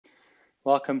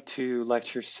Welcome to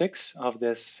lecture 6 of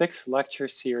this 6-lecture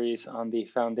series on the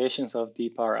foundations of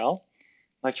deep RL.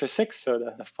 Lecture 6,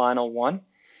 so the final one.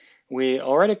 We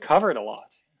already covered a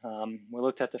lot. We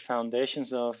looked at the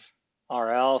foundations of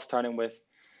RL, starting with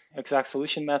exact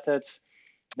solution methods.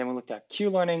 Then we looked at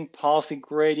Q-learning, policy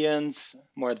gradients,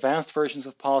 more advanced versions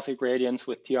of policy gradients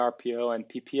with TRPO and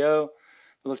PPO.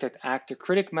 We looked at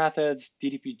actor-critic methods,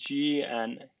 DDPG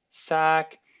and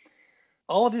SAC.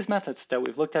 All of these methods that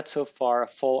we've looked at so far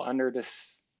fall under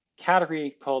this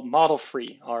category called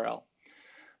model-free RL.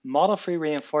 Model-free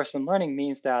reinforcement learning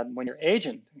means that when your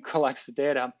agent collects the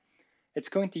data, it's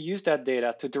going to use that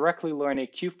data to directly learn a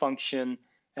Q function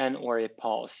and or a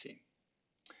policy.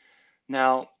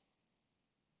 Now,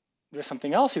 there's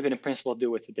something else you can in principle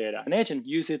do with the data. An agent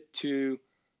use it to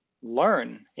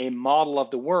learn a model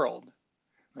of the world,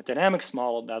 a dynamics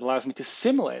model that allows me to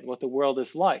simulate what the world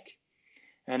is like.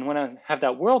 And when I have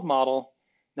that world model,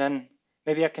 then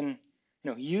maybe I can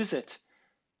use it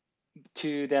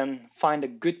to then find a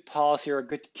good policy or a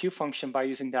good Q function by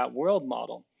using that world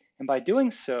model. And by doing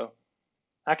so,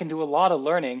 I can do a lot of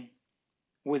learning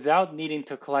without needing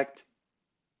to collect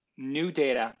new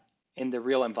data in the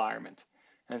real environment.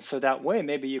 And so that way,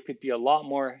 maybe you could be a lot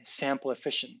more sample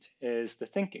efficient is the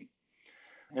thinking.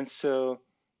 And so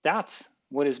that's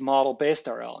what is model-based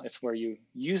RL. It's where you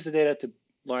use the data to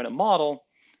learn a model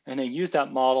and then use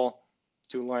that model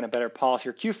to learn a better policy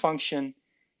or Q function.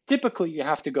 Typically, you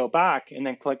have to go back and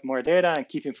then collect more data and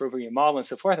keep improving your model and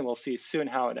so forth, and we'll see soon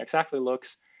how it exactly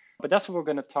looks. But that's what we're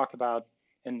going to talk about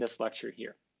in this lecture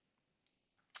here.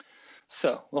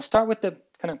 So we'll start with the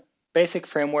kind of basic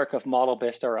framework of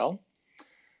model-based RL.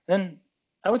 Then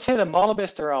I would say that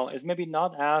model-based RL is maybe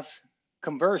not as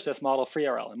converged as model-free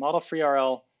RL. In model-free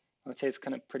RL, I would say it's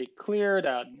kind of pretty clear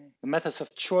that the methods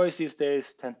of choice these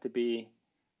days tend to be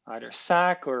either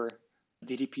SAC or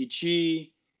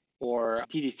DDPG or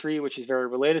DD3, which is very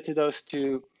related to those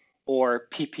two, or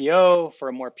PPO for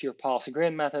a more pure policy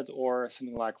gradient method, or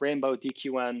something like Rainbow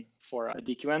DQN for a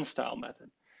DQN style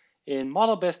method. In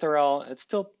model-based RL, it's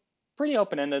still pretty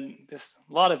open-ended. There's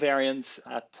a lot of variants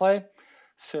at play.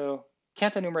 So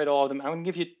can't enumerate all of them. I'm going to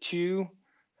give you two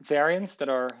variants that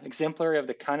are exemplary of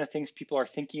the kind of things people are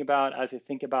thinking about as they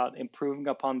think about improving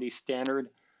upon the standard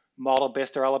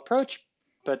model-based RL approach.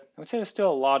 But I would say there's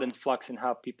still a lot in flux in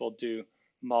how people do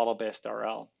model-based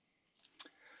RL.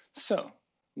 So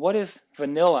what is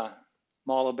vanilla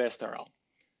model-based RL?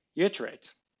 You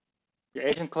iterate. Your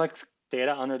agent collects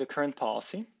data under the current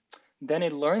policy. Then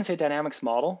it learns a dynamics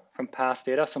model from past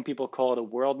data. Some people call it a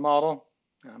world model.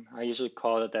 I usually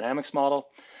call it a dynamics model.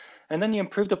 And then you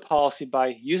improve the policy by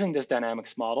using this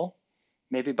dynamics model,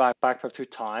 maybe by backproof through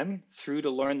time, through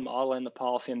the learned model and the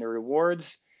policy and the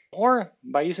rewards, or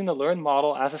by using the learned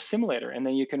model as a simulator. And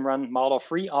then you can run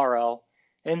model-free RL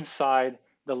inside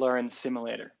the learned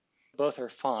simulator. Both are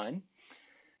fine.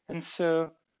 And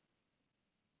so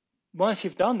once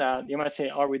you've done that, you might say,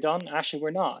 are we done? Actually,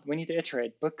 we're not. We need to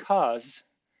iterate, because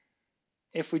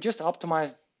if we just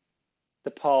optimize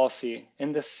the policy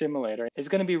in the simulator, it's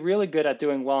going to be really good at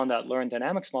doing well in that learned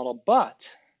dynamics model,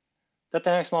 but that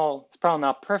dynamics model is probably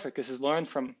not perfect because it's learned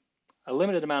from a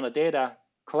limited amount of data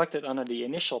collected under the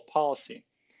initial policy.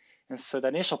 And so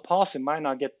that initial policy might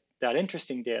not get that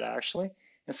interesting data actually.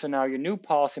 And so now your new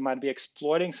policy might be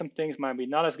exploiting some things, might be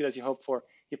not as good as you hoped for.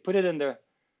 You put it in the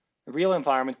real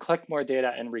environment, collect more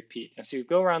data, and repeat. And so you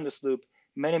go around this loop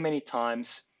many, many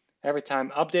times, every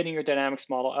time updating your dynamics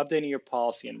model, updating your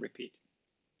policy, and repeat.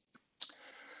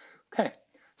 Okay,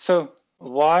 so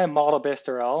why model-based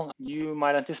RL? You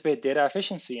might anticipate data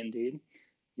efficiency indeed.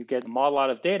 You get a model out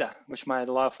of data, which might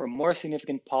allow for more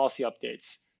significant policy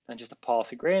updates than just a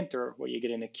policy gradient or what you get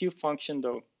in a Q function,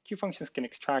 though Q functions can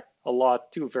extract a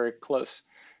lot too, very close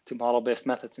to model-based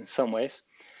methods in some ways.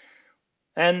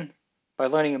 And by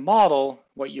learning a model,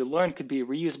 what you learn could be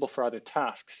reusable for other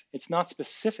tasks. It's not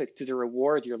specific to the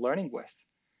reward you're learning with.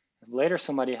 If later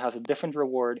somebody has a different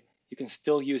reward, you can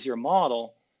still use your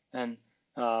model and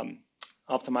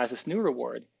optimize this new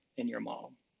reward in your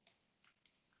model.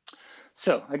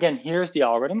 So again, here's the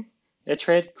algorithm.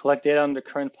 Iterate, collect data under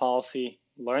current policy,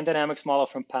 learn dynamics model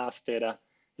from past data,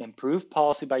 improve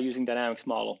policy by using dynamics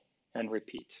model, and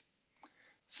repeat.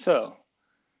 So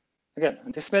again,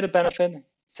 anticipated benefit,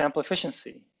 sample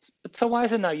efficiency. But so why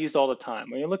is it not used all the time?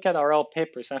 When you look at RL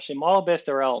papers, actually model-based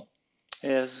RL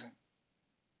is,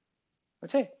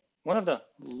 I'd say, one of the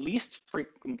least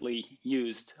frequently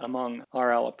used among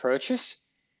RL approaches.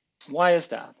 Why is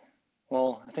that?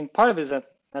 Well, I think part of it is that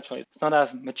naturally it's not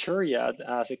as mature yet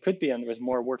as it could be, and there's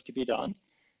more work to be done.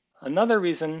 Another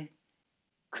reason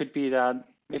could be that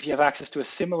if you have access to a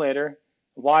simulator,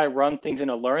 why run things in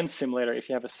a learn simulator if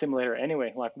you have a simulator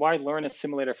anyway? Like, why learn a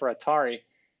simulator for Atari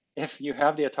if you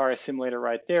have the Atari simulator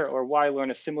right there? Or why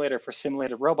learn a simulator for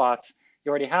simulated robots? You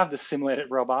already have the simulated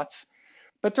robots.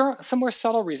 But there are some more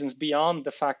subtle reasons beyond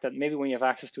the fact that maybe when you have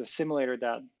access to a simulator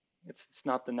that it's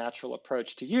not the natural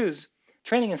approach to use.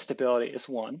 Training instability is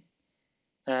one.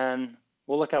 And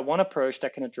we'll look at one approach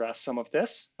that can address some of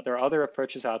this. There are other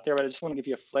approaches out there, but I just want to give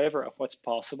you a flavor of what's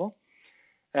possible.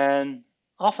 And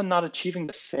often not achieving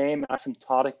the same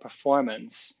asymptotic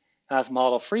performance as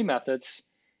model-free methods.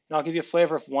 And I'll give you a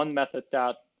flavor of one method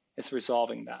that is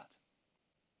resolving that.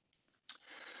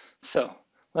 So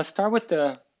let's start with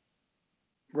the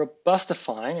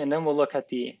robustifying, and then we'll look at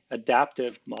the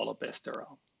adaptive model-based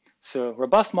RL. So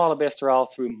robust model-based RL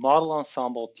through model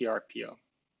ensemble TRPO.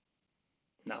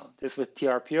 Now, this with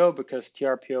TRPO because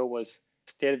TRPO was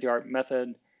state-of-the-art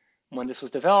method when this was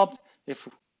developed. If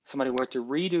somebody were to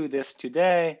redo this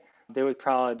today, they would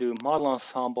probably do model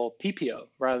ensemble PPO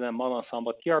rather than model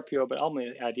ensemble TRPO, but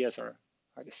ultimately the ideas are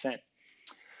the same.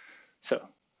 So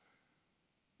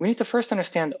we need to first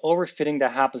understand overfitting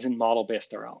that happens in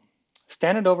model-based RL.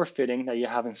 Standard overfitting that you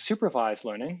have in supervised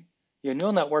learning, your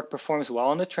neural network performs well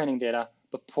on the training data,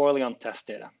 but poorly on test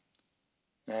data.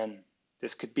 And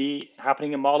this could be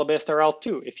happening in model-based RL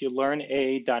too. If you learn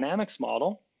a dynamics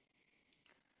model,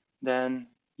 then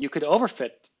you could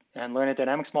overfit and learn a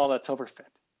dynamics model that's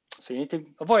overfit. So you need to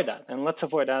avoid that. And let's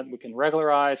avoid that. We can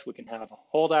regularize, we can have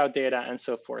holdout data and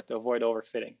so forth to avoid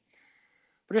overfitting.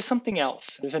 But there's something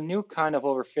else. There's a new kind of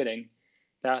overfitting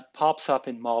that pops up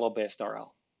in model-based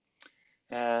RL.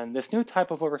 And this new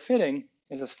type of overfitting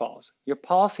is as follows. Your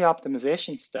policy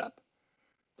optimization step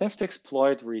tends to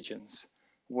exploit regions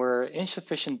where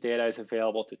insufficient data is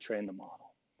available to train the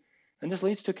model. And this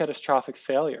leads to catastrophic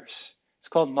failures. It's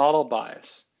called model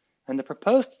bias. And the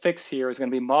proposed fix here is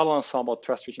going to be model ensemble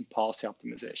trust region policy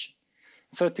optimization.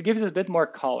 So to give this a bit more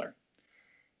color,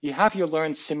 you have your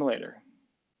learned simulator,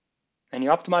 and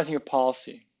you're optimizing your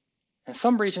policy. In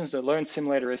some regions, the learned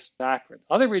simulator is accurate.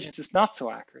 Other regions, it's not so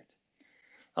accurate.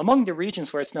 Among the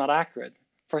regions where it's not accurate,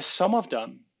 for some of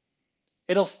them,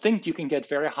 it'll think you can get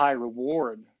very high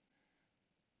reward,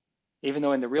 even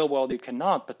though in the real world you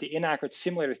cannot, but the inaccurate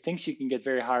simulator thinks you can get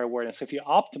very high reward. And so if you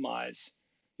optimize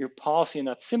your policy in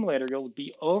that simulator, you'll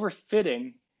be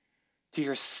overfitting to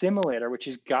your simulator, which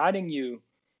is guiding you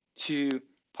to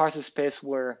parts of space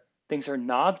where things are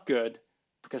not good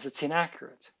because it's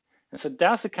inaccurate. And so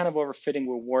that's the kind of overfitting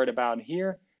we're worried about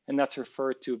here, and that's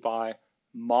referred to by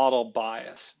model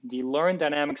bias. The learned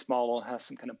dynamics model has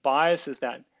some kind of biases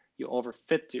that you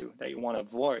overfit to that you want to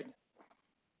avoid.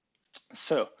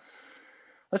 So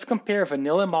let's compare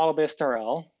vanilla model-based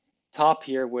RL, top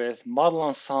here, with model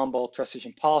ensemble trust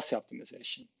region policy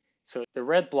optimization. So the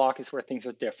red block is where things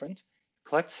are different.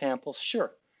 Collect samples,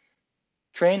 sure.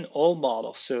 Train all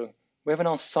models. So we have an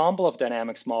ensemble of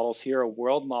dynamics models here, or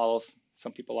world models,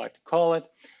 some people like to call it.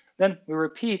 Then we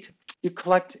repeat, you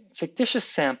collect fictitious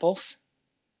samples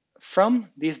from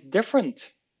these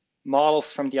different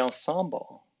models from the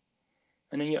ensemble.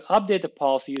 And then you update the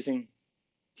policy using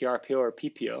TRPO or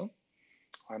PPO,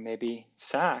 or maybe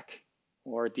SAC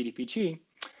or DDPG.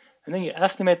 And then you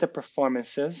estimate the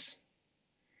performances.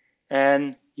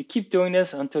 And you keep doing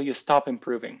this until you stop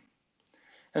improving.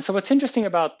 And so what's interesting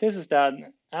about this is that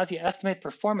as you estimate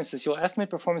performances, you'll estimate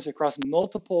performance across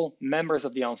multiple members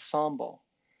of the ensemble.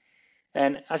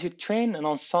 And as you train an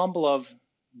ensemble of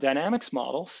dynamics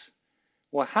models,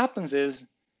 what happens is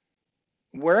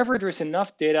wherever there's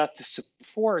enough data to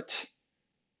support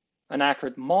an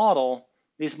accurate model,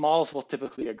 these models will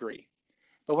typically agree.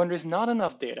 But when there's not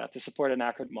enough data to support an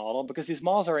accurate model, because these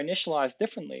models are initialized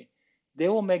differently, they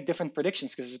will make different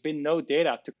predictions because there's been no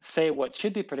data to say what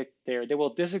should be predicted there. They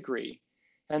will disagree.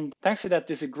 And thanks to that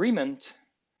disagreement,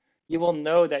 you will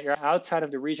know that you're outside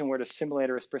of the region where the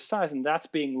simulator is precise, and that's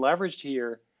being leveraged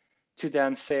here to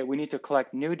then say we need to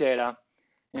collect new data,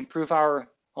 improve our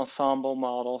ensemble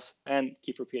models, and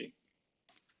keep repeating.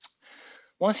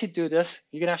 Once you do this,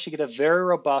 you can actually get a very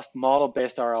robust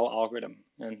model-based RL algorithm.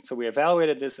 And so we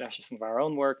evaluated this, actually some of our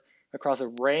own work, across a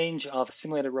range of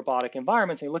simulated robotic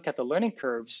environments. And you look at the learning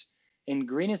curves. In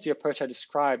green is the approach I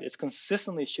described. It's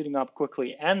consistently shooting up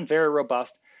quickly and very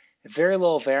robust, very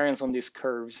little variance on these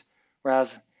curves.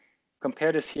 Whereas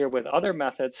compare this here with other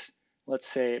methods, let's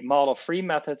say model-free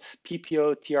methods,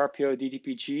 PPO, TRPO,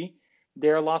 DDPG,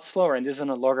 they're a lot slower. And this is on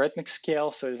a logarithmic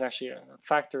scale, so there's actually a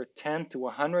factor 10 to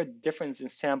 100 difference in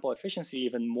sample efficiency,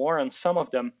 even more on some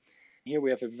of them. Here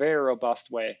we have a very robust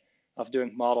way of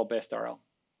doing model-based RL.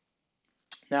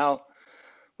 Now,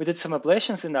 we did some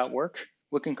ablations in that work.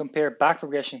 We can compare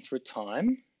backpropagation through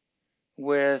time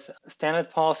with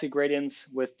standard policy gradients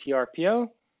with TRPO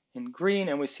in green,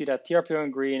 and we see that TRPO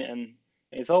in green and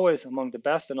is always among the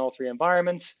best in all three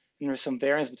environments, and there's some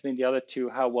variance between the other two,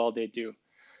 how well they do.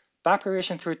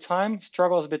 Backpropagation through time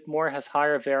struggles a bit more, has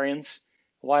higher variance.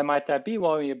 Why might that be?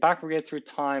 Well, when you backpropagate through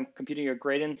time, computing your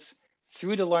gradients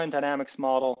through the learned dynamics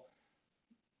model,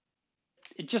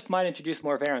 it just might introduce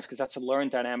more variance because that's a learned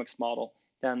dynamics model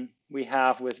than we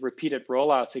have with repeated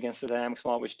rollouts against the dynamics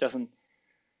model, which doesn't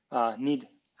need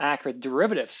accurate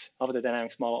derivatives of the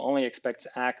dynamics model, only expects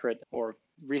accurate or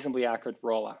reasonably accurate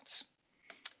rollouts.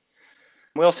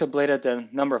 We also bladed the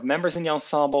number of members in the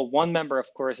ensemble. One member, of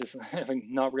course, is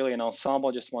not really an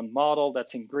ensemble, just one model.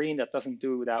 That's in green. That doesn't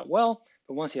do that well.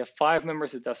 But once you have 5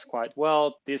 members, it does quite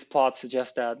well. These plots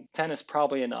suggest that 10 is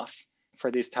probably enough for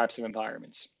these types of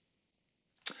environments.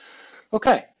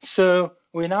 Okay, so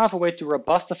we now have a way to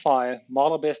robustify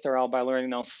model-based RL by learning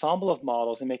an ensemble of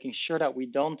models and making sure that we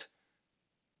don't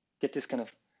get this kind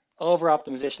of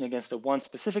over-optimization against the one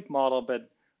specific model, but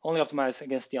only optimize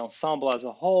against the ensemble as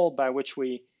a whole, by which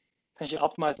we essentially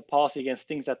optimize the policy against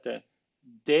things that the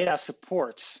data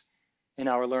supports in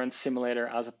our learned simulator,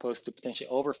 as opposed to potentially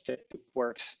overfit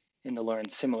works in the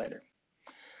learned simulator.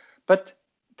 But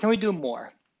can we do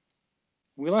more?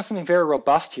 We learned something very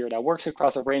robust here that works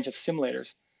across a range of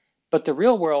simulators, but the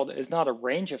real world is not a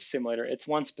range of simulator, it's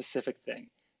one specific thing.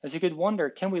 As you could wonder,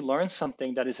 can we learn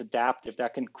something that is adaptive,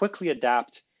 that can quickly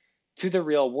adapt to the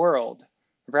real world,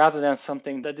 rather than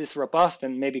something that is robust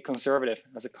and maybe conservative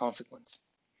as a consequence?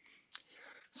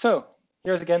 So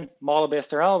here's again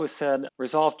model-based RL. We said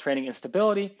resolve training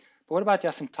instability, but what about the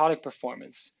asymptotic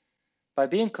performance? By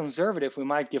being conservative, we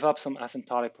might give up some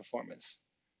asymptotic performance.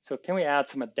 So can we add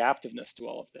some adaptiveness to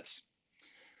all of this?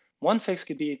 One fix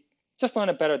could be just learn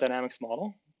a better dynamics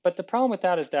model, but the problem with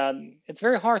that is that it's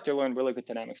very hard to learn really good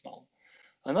dynamics model.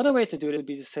 Another way to do it would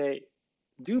be to say,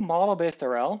 do model-based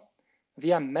RL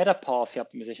via meta policy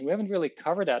optimization. We haven't really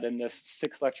covered that in this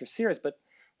 6-lecture series, but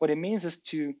what it means is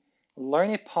to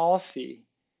learn a policy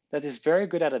that is very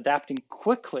good at adapting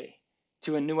quickly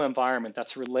to a new environment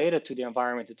that's related to the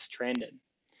environment it's trained in.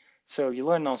 So you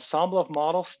learn an ensemble of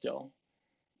models still,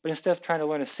 but instead of trying to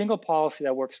learn a single policy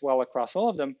that works well across all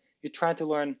of them, you're trying to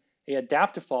learn an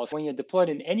adaptive policy. When you deploy it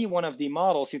in any one of the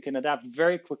models, you can adapt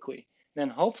very quickly. Then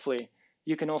hopefully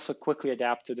you can also quickly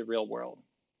adapt to the real world.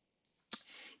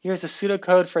 Here's a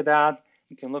pseudocode for that.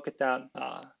 You can look at that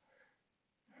a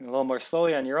little more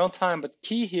slowly on your own time, but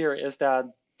key here is that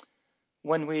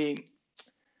when we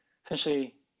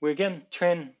again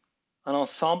train an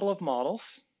ensemble of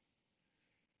models,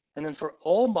 and then for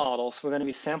all models, we're going to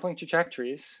be sampling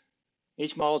trajectories.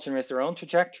 Each model generates their own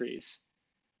trajectories.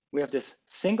 We have this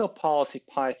single policy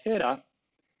pi theta,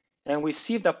 and we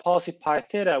see that policy pi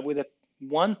theta with a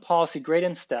one policy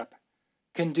gradient step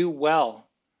can do well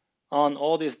on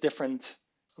all these different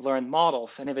learned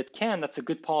models. And if it can, that's a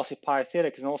good policy pi theta.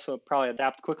 It can also probably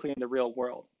adapt quickly in the real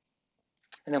world.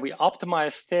 And then we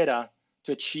optimize theta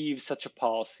to achieve such a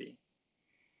policy.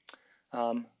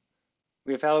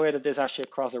 We evaluated this actually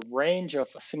across a range of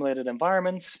simulated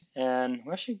environments, and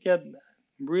we actually get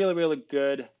really, really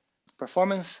good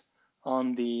performance.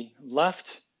 On the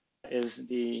left is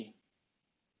the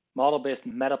model-based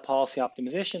meta policy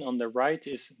optimization. On the right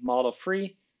is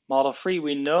model-free. Model-free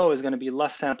we know is going to be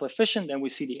less sample efficient, and we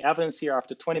see the evidence here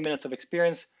after 20 minutes of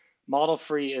experience.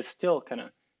 Model-free is still kind of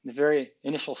the very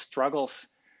initial struggles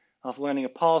of learning a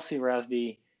policy, whereas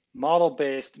the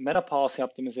model-based meta policy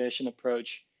optimization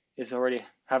approach is already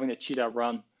having the cheetah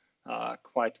run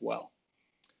quite well.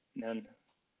 And then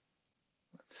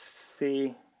let's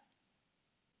see.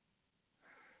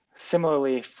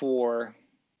 Similarly for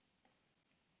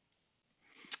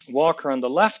Walker on the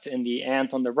left and the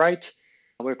ant on the right,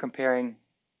 we're comparing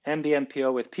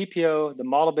MBMPO with PPO. The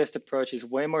model-based approach is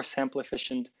way more sample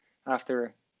efficient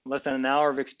after less than an hour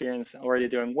of experience, already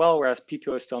doing well, whereas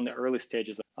PPO is still in the early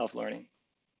stages of learning.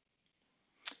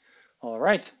 All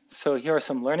right, so here are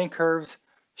some learning curves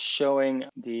showing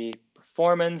the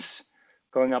performance.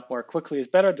 Going up more quickly is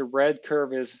better. The red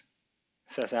curve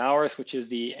says hours, which is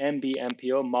the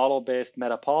MBMPO model-based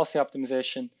meta policy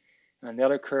optimization. And the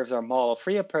other curves are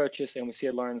model-free approaches, and we see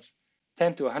it learns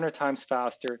 10 to 100 times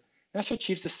faster. It actually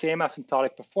achieves the same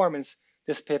asymptotic performance.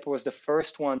 This paper was the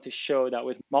first one to show that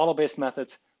with model-based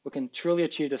methods, we can truly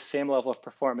achieve the same level of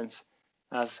performance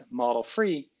as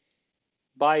model-free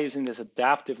by using this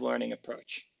adaptive learning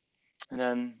approach. And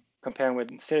then comparing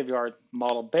with state-of-the-art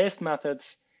model-based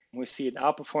methods, we see it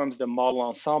outperforms the model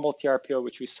ensemble TRPO,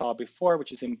 which we saw before,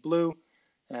 which is in blue,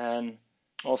 and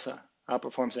also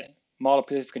outperforms the model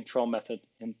predictive control method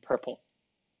in purple.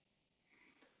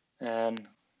 And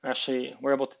Actually,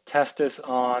 we're able to test this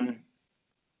on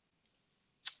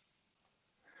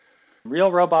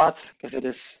real robots because it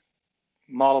is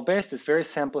model-based. It's very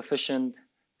sample efficient.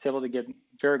 It's able to get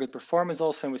very good performance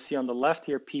also. And we see on the left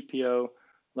here, PPO,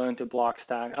 learn to block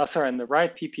stack. Oh, sorry, on the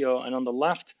right, PPO, and on the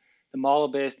left, the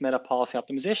model-based meta policy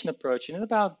optimization approach. And in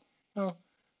about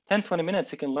 10, 20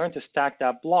 minutes, it can learn to stack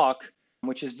that block,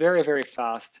 which is very, very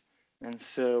fast. And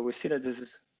so we see that this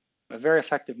is a very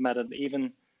effective method,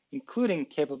 even including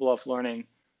capable of learning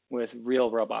with real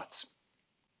robots.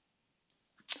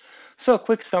 So a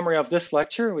quick summary of this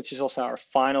lecture, which is also our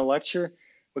final lecture.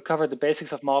 We covered the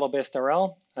basics of model-based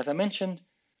RL. As I mentioned,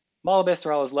 model-based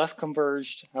RL is less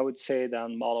converged, I would say,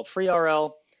 than model-free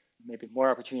RL. Maybe more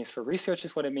opportunities for research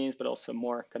is what it means, but also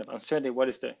more kind of uncertainty. What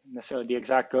is necessarily the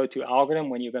exact go-to algorithm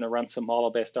when you're going to run some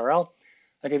model-based RL?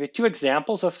 I gave you two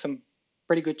examples of some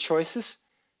pretty good choices,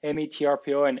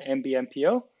 METRPO and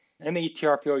MBMPO.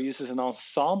 METRPO uses an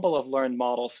ensemble of learned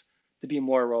models to be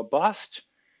more robust,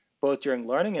 both during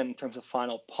learning and in terms of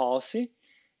final policy.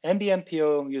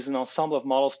 MBMPO uses an ensemble of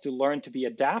models to learn to be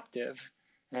adaptive,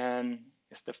 and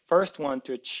it's the first one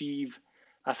to achieve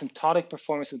asymptotic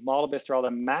performance with model-based RL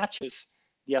that matches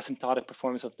the asymptotic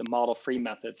performance of the model-free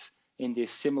methods in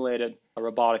these simulated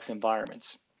robotics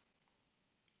environments.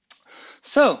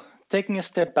 So, taking a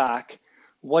step back,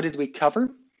 what did we cover?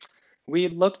 We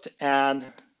looked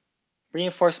at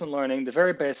reinforcement learning, the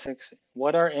very basics,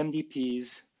 what are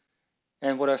MDPs,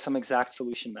 and what are some exact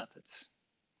solution methods.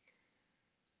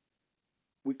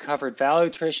 We covered value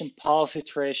iteration, policy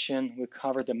iteration. We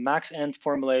covered the max end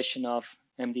formulation of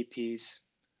MDPs.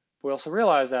 We also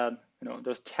realized that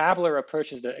those tabular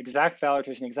approaches, the exact value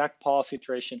iteration, exact policy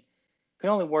iteration,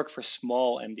 can only work for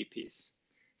small MDPs.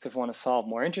 So if we want to solve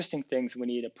more interesting things, we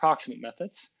need approximate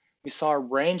methods. We saw a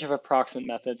range of approximate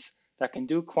methods that can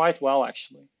do quite well,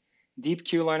 actually. Deep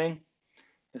Q learning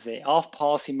is a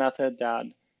off-policy method that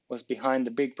was behind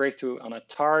the big breakthrough on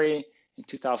Atari in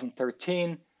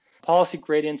 2013. Policy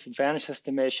gradients, advantage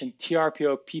estimation,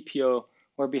 TRPO, PPO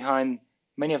were behind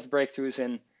many of the breakthroughs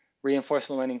in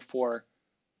reinforcement learning for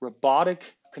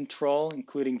robotic control,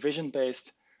 including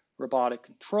vision-based robotic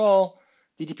control.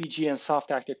 DDPG and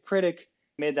soft actor critic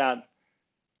made that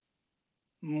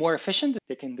more efficient.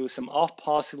 They can do some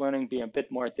off-policy learning, be a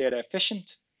bit more data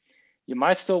efficient. You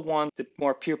might still want the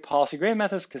more pure policy gradient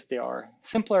methods because they are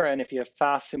simpler, and if you have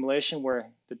fast simulation where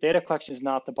the data collection is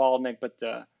not the bottleneck, but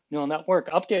the neural network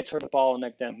updates are the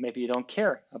bottleneck, then maybe you don't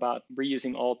care about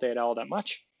reusing old data all that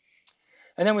much.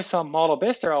 And then we saw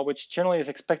model-based RL, which generally is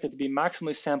expected to be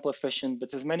maximally sample efficient,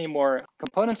 but there's many more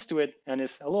components to it and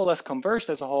is a little less converged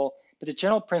as a whole, but the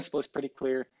general principle is pretty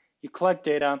clear. You collect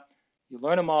data, you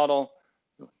learn a model,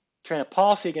 you train a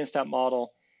policy against that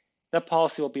model. That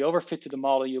policy will be overfit to the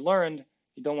model you learned.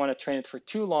 You don't want to train it for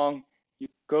too long. You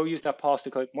go use that policy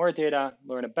to collect more data,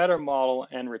 learn a better model,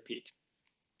 and repeat.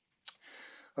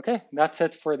 Okay, that's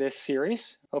it for this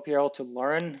series. Hope you're able to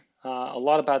learn a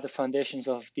lot about the foundations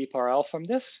of DeepRL from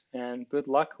this, and good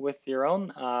luck with your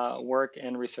own work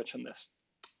and research on this.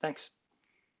 Thanks.